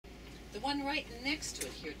The one right next to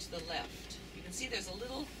it here to the left, you can see there's a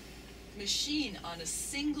little machine on a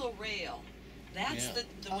single rail. That's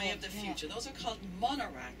the way of the future. Those are called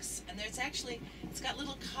monoracks, and there's actually, it's got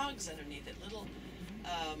little cogs underneath it, little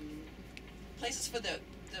places for the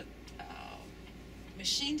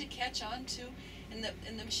machine to catch onto, and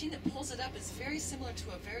the machine that pulls it up is very similar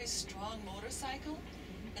to a very strong motorcycle,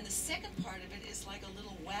 and the second part of it is like a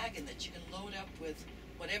little wagon that you can load up with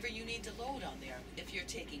whatever you need to load on there. If you're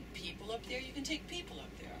taking people up there, you can take people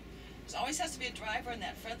up there. There always has to be a driver in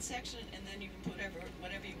that front section, and then you can put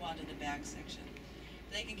whatever you want in the back section.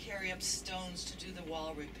 They can carry up stones to do the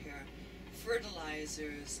wall repair,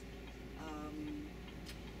 fertilizers.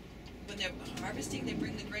 When they're harvesting, they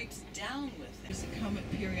bring the grapes down with them. They come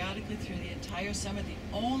periodically through the entire summer. The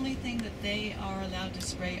only thing that they are allowed to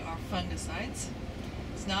spray are fungicides.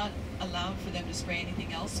 It's not allowed for them to spray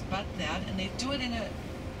anything else but that, and they do it in a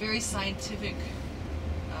very scientific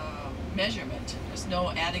measurement. There's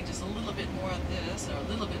no adding just a little bit more of this or a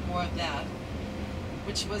little bit more of that,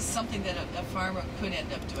 which was something that a farmer could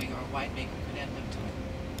end up doing, or a winemaker could end up doing.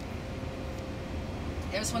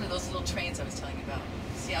 There's one of those little trains I was telling you about.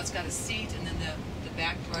 See how it's got a seat, and then the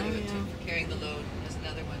back part of it for carrying the load. There's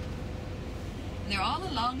another one. And they're all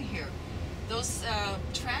along here. Those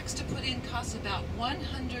tracks to put in cost about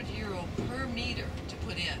 €100 per meter to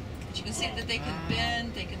put in. But you can see that they can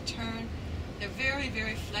bend, they can turn. They're very,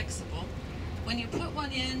 very flexible. When you put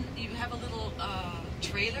one in, you have a little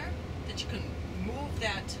trailer that you can move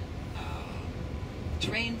that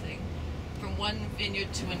train thing from one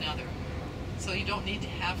vineyard to another. So you don't need to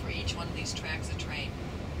have for each one of these tracks a train.